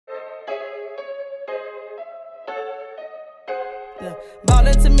Yeah.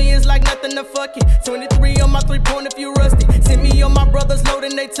 Ballin' to me is like nothing to fuck it. 23 on my 3-point if you rusty. Send me on my brothers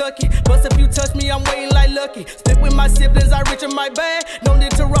loading they tuck it. Plus if you touch me, I'm waiting like Lucky. Split with my siblings, I reach in my bag. No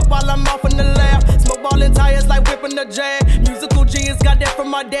need to rough while I'm off in the lab. Smoke ballin' tires like whipping the jag. Musical genius, got that from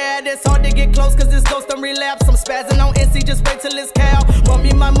my dad. It's hard to get close cause this ghost done relapse. I'm spazzing on NC, just wait till it's cow. Want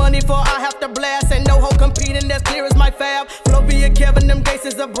me my money for I have to blast. Ain't no hoe competing, that's clear as my fab. Flow via Kevin, them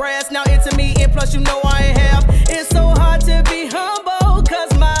cases of brass. Now into me, and plus you know I ain't half. It's so hard to be humble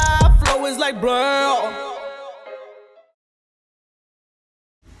cause my flow is like blur.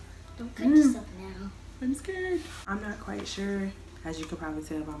 Don't cut yourself now. I'm scared. I'm not quite sure. As you can probably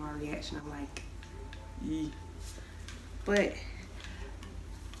tell by my reaction, I'm like, yee. But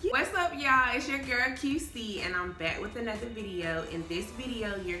yeah. What's up, y'all? It's your girl QCee, and I'm back with another video. In this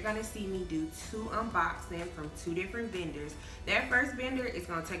video, you're gonna see me do 2 unboxing from 2 different vendors. That first vendor is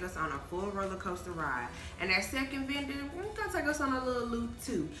gonna take us on a full roller coaster ride, and that second vendor is gonna take us on a little loop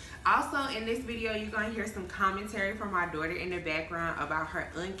too. Also, in this video, you're gonna hear some commentary from my daughter in the background about her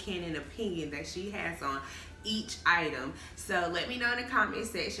uncanny opinion that she has on each item. So let me know in the comment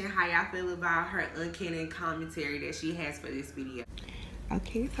section how y'all feel about her uncanny commentary that she has for this video.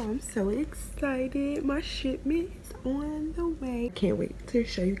 Okay, so I'm so excited. My shipment is on the way. Can't wait to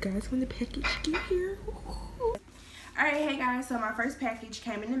show you guys when the package get here. Alright, hey guys, so my first package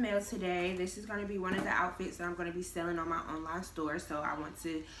came in the mail today. This is going to be one of the outfits that I'm going to be selling on my online store. So I want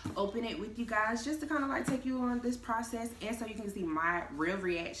to open it with you guys just to kind of like take you on this process, and so you can see my real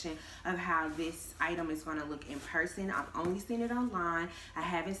reaction of how this item is going to look in person. I've only seen it online. I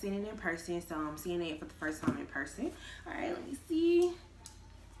haven't seen it in person, so I'm seeing it for the first time in person. Alright, let me see.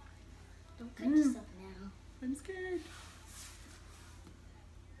 Don't cut yourself now. I'm scared.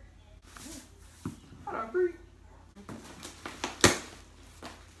 Hold on, breathe.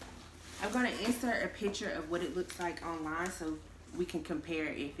 I'm going to insert a picture of what it looks like online so we can compare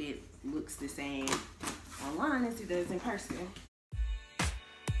if it looks the same online as it does in person.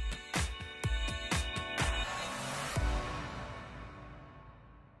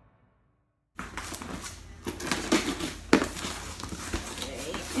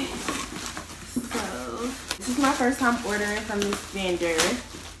 This is my first time ordering from this vendor.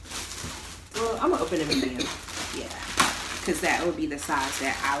 Well, I'm gonna open a medium, yeah, because that would be the size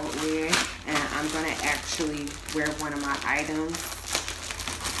that I would wear, and I'm gonna actually wear one of my items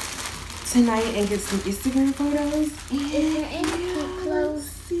tonight and get some Instagram photos. Is there any pink clothes?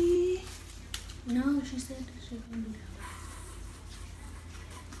 See? No, she said she wouldn't.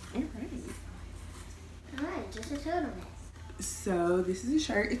 Alright, just a turtleneck. So this is a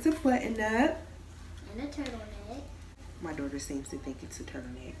shirt. It's a button up. And a turtleneck. My daughter seems to think it's a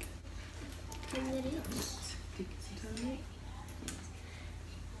turtleneck. And it is. Think it's a turtleneck?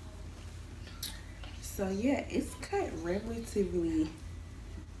 So yeah, it's cut relatively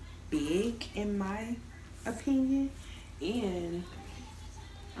big in my opinion, and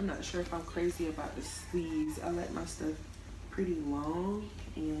I'm not sure if I'm crazy about the sleeves. I like my stuff pretty long,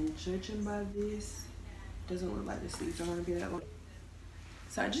 and judging by this, doesn't look like the sleeves are gonna be that long.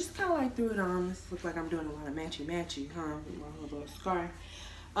 So I just kind of like threw it on. This looks like I'm doing a lot of matchy-matchy, huh? With my little scarf.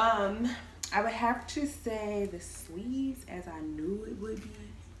 I would have to say the sleeves, as I knew it would be,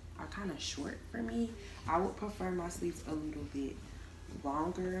 are kind of short for me. I would prefer my sleeves a little bit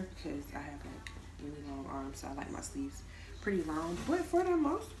longer because I have like really long arms, so I like my sleeves pretty long. But for the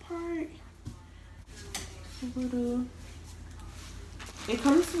most part, it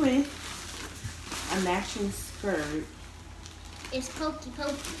comes with a matching skirt. It's pokey.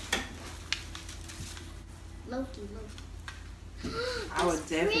 Loki. I would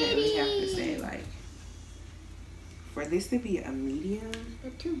definitely have to say, like, for this to be a medium,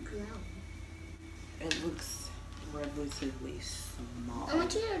 They're too grown. it looks relatively small. I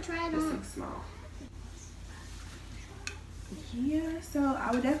want you to try it This on. looks small. Yeah, so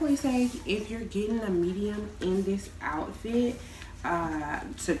I would definitely say if you're getting a medium in this outfit,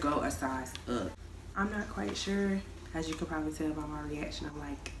 to go a size up. I'm not quite sure. As you can probably tell by my reaction, I'm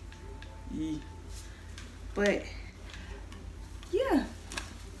like, yee. But yeah.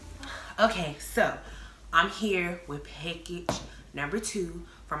 Okay, so I'm here with package number 2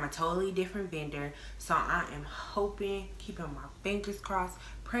 from a totally different vendor. So I am hoping, keeping my fingers crossed,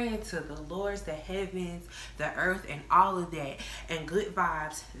 praying to the Lords, the heavens, the earth, and all of that, and good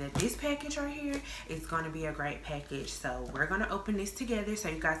vibes, that this package right here is going to be a great package. So we're going to open this together so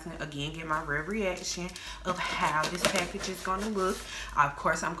you guys can again get my real reaction of how this package is going to look. Of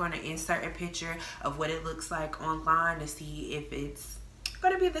course, I'm going to insert a picture of what it looks like online to see if it's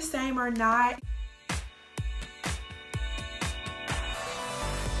going to be the same or not.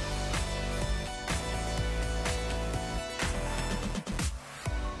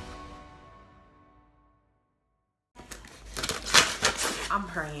 I'm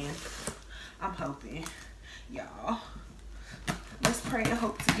praying. I'm hoping. Y'all, let's pray and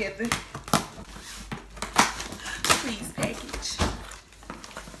hope together. Please, package.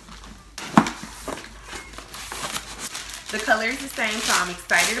 The color is the same, so I'm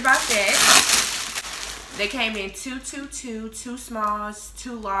excited about that. They came in 2 smalls,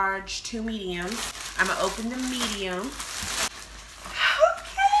 2 large, 2 mediums. I'm gonna open the medium. Okay.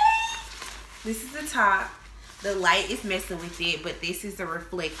 This is the top. The light is messing with it, but this is the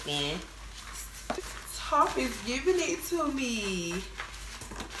reflecting. The top is giving it to me.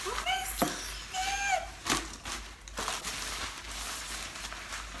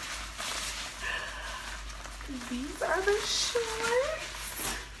 These are the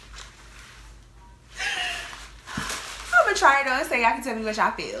shorts. I'm gonna try it on so y'all can tell me what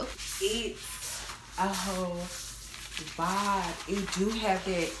y'all feel. It's a whole vibe. It do have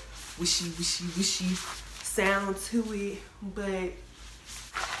that wishy sound to it, but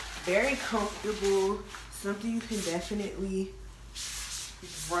very comfortable. Something you can definitely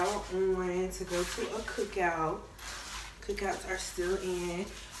throw on to go to a cookout. Cookouts are still in.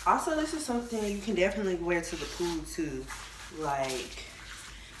 Also, this is something you can definitely wear to the pool too. Like,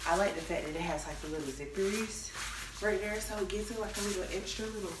 I like the fact that it has like the little zippers right there, so it gives it like a little extra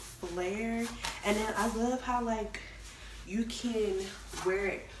little flare. And then I love how like you can wear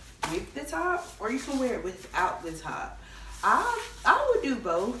it with the top or you can wear it without the top. I would do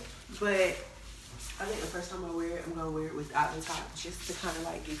both, but I think the first time I wear it, I'm gonna wear it without the top just to kind of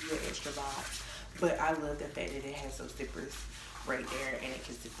like give you an extra vibe. But I love the fact that it has those zippers right there and it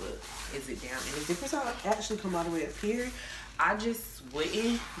can zip up and zip down. And the zippers actually come all the way up here. I just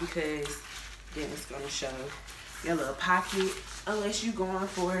wouldn't because then it's gonna show your little pocket unless you're going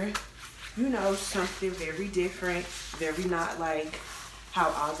for, you know, something very different, very not like how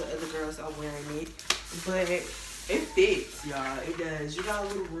all the other girls are wearing it. But it fits, y'all. It does. You got a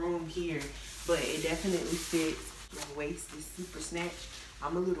little room here, but it definitely fits. My waist is super snatched.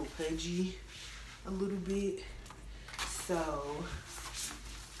 I'm a little pudgy a little bit, so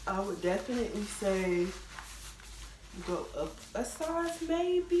I would definitely say go up a size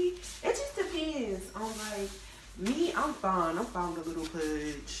maybe. It just depends on like me. I'm fine with a little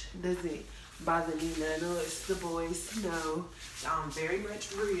pudge. Doesn't bother me none unless the boys know I'm very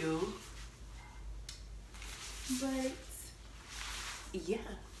much real. But yeah,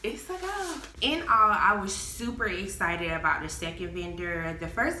 it's a go. In all, I was super excited about the second vendor. The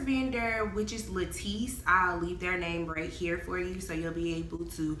first vendor, which is Latiste, I'll leave their name right here for you so you'll be able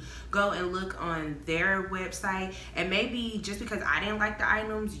to go and look on their website. And maybe just because I didn't like the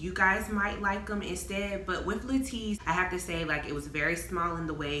items, you guys might like them instead. But with Latiste, I have to say, like, it was very small in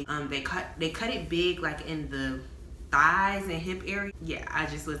the way. They cut it big, like in the thighs and hip area. Yeah,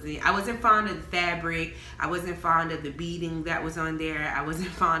 I wasn't fond of the fabric. I wasn't fond of the beading that was on there. I wasn't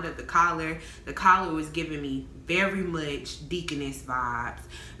fond of the collar. The collar was giving me very much deaconess vibes,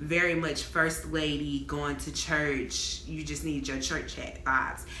 very much first lady going to church. You just need your church hat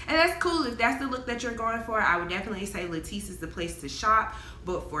vibes. And that's cool if that's the look that you're going for. I would definitely say Latiste is the place to shop.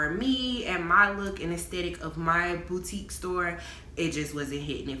 But for me and my look and aesthetic of my boutique store, it just wasn't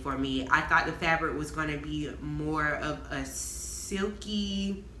hitting it for me. I thought the fabric was going to be more of a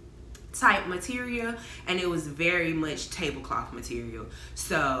silky type material, and it was very much tablecloth material,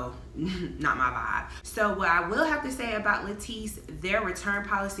 so not my vibe. So what I will have to say about Latiste, their return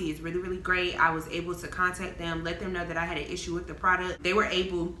policy is really great. I was able to contact them, let them know that I had an issue with the product. They were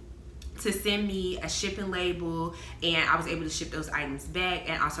able to send me a shipping label, and I was able to ship those items back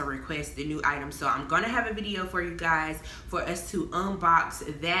and also request the new item. So I'm gonna have a video for you guys for us to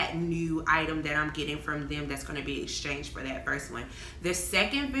unbox that new item that I'm getting from them that's gonna be exchanged for that first one. The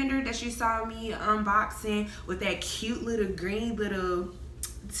second vendor that you saw me unboxing with that cute little green little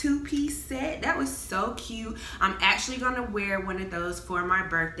two-piece set, that was so cute. I'm actually gonna wear one of those for my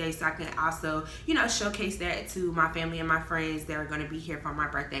birthday so I can also, you know, showcase that to my family and my friends that are gonna be here for my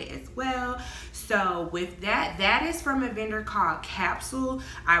birthday as well. So with that, that is from a vendor called Capsulle.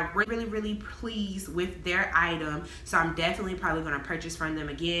 I'm really pleased with their item, so I'm definitely probably gonna purchase from them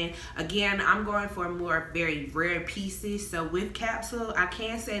again. I'm going for more very rare pieces. So with Capsulle, I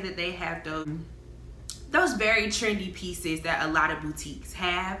can say that they have those very trendy pieces that a lot of boutiques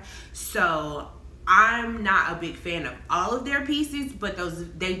have. So I'm not a big fan of all of their pieces, but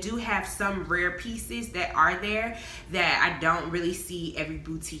they do have some rare pieces that are there that I don't really see every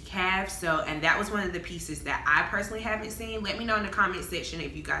boutique have. So, and that was one of the pieces that I personally haven't seen. Let me know in the comment section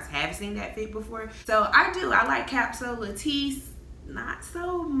if you guys have seen that fit before. So I like Capsulle. Latiste, not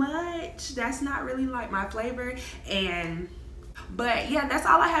so much. That's not really like my flavor. And But yeah, that's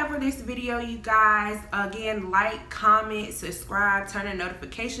all I have for this video, you guys. Again, like, comment, subscribe, turn the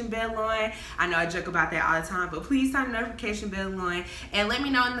notification bell on. I know I joke about that all the time, but please turn the notification bell on. And let me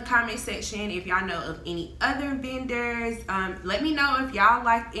know in the comment section if y'all know of any other vendors. Let me know if y'all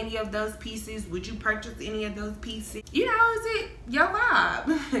like any of those pieces. Would you purchase any of those pieces? You know, is it your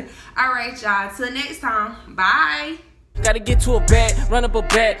vibe? All right, y'all. Till next time. Bye. Gotta get to a bag, run up a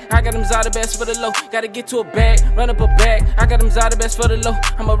bag. I got them Zada best for the low. Gotta get to a bag, run up a bag. I got them Zada best for the low.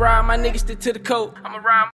 I'ma ride my niggas stick to the code. I'ma ride.